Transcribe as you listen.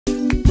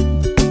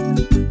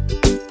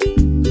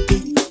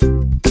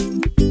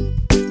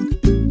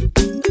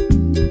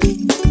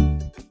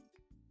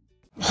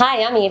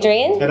Hi, I'm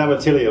Adrian. And I'm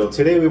Attilio.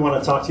 Today we want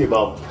to talk to you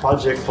about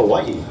Project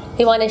Hawaii.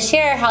 We want to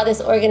share how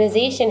this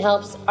organization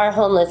helps our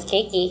homeless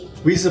keiki.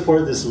 We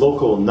support this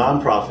local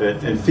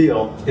nonprofit and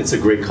feel it's a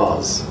great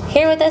cause.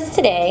 Here with us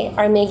today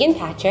are Megan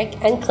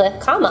Patrick and Cliff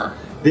Kama.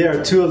 They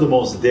are two of the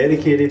most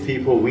dedicated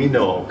people we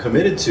know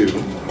committed to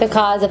the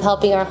cause of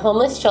helping our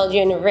homeless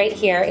children right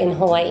here in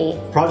Hawaii.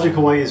 Project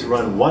Hawaii is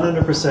run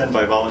 100%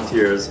 by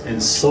volunteers and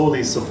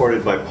solely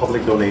supported by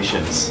public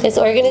donations. This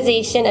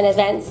organization and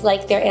events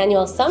like their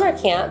annual summer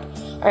camp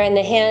are in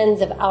the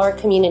hands of our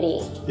community.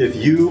 If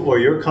you or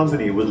your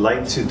company would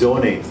like to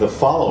donate the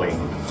following: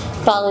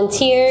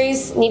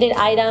 volunteers, needed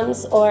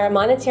items, or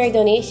monetary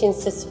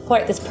donations to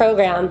support this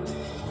program,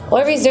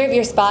 or reserve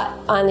your spot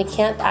on the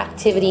Camp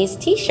Activities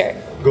t-shirt,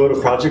 go to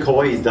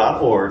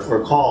projecthawaii.org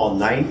or call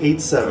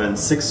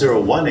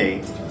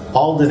 987-6018.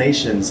 All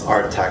donations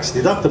are tax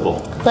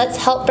deductible. Let's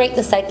help break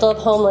the cycle of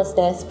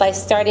homelessness by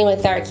starting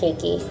with our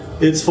keiki.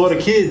 It's for the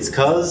kids,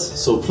 cuz,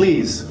 so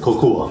please,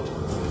 kokua.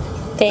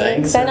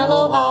 Thanks and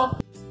aloha.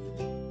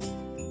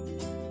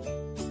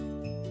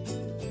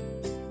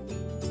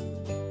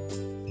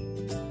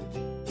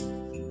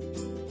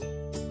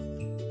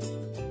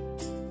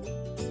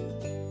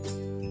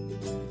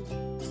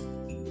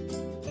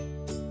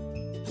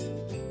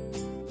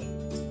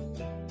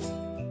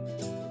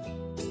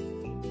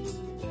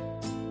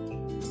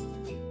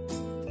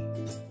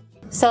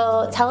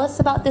 So tell us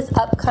about this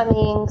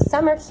upcoming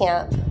summer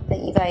camp that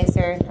you guys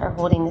are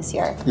holding this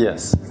year.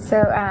 Yes.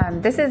 So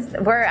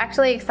we're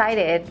actually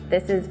excited.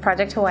 This is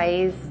Project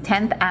Hawaii's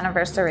 10th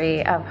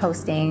anniversary of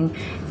hosting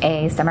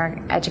a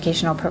summer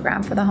educational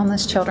program for the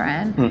homeless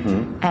children.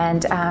 Mm-hmm.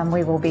 And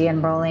we will be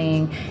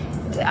enrolling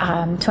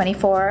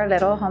 24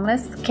 little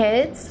homeless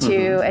kids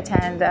to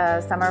attend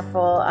a summer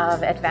full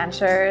of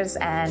adventures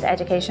and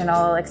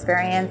educational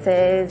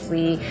experiences.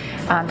 We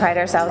pride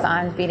ourselves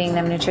on feeding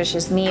them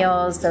nutritious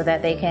meals so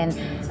that they can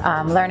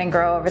learn and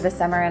grow over the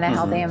summer in a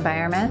healthy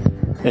environment.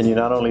 And you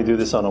not only do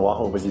this on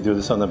Oahu, but you do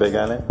this on the Big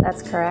Island?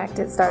 That's correct.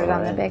 It started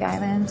on the Big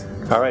Island.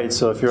 All right,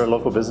 so if you're a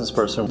local business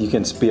person, you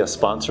can be a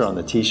sponsor on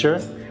the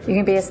t-shirt. You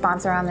can be a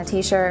sponsor on the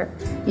t-shirt.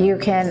 You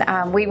can,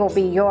 we will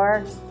be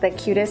the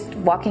cutest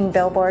walking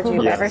billboard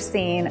you've ever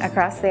seen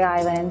across the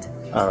island.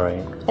 All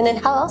right. And then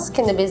how else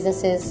can the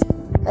businesses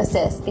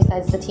assist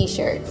besides the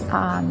t-shirt?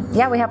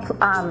 Yeah, we have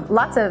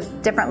lots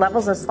of different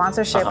levels of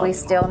sponsorship. We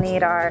still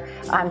need our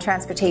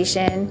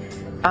transportation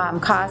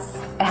costs.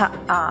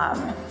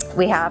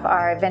 We have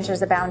our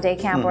Adventures Abound Day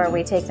Camp where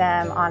we take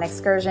them on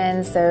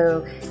excursions,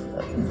 so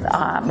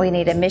we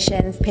need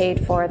admissions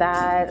paid for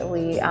that.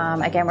 We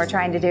again, we're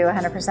trying to do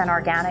 100%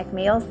 organic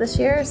meals this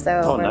year,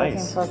 so we're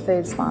looking for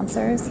food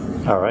sponsors.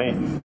 All right.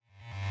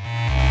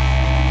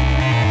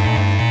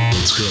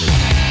 Let's go.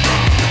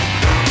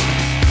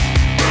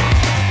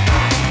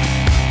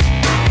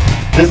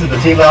 This is the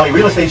Team Lally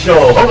Real Estate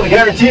Show. Hopefully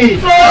guaranteed.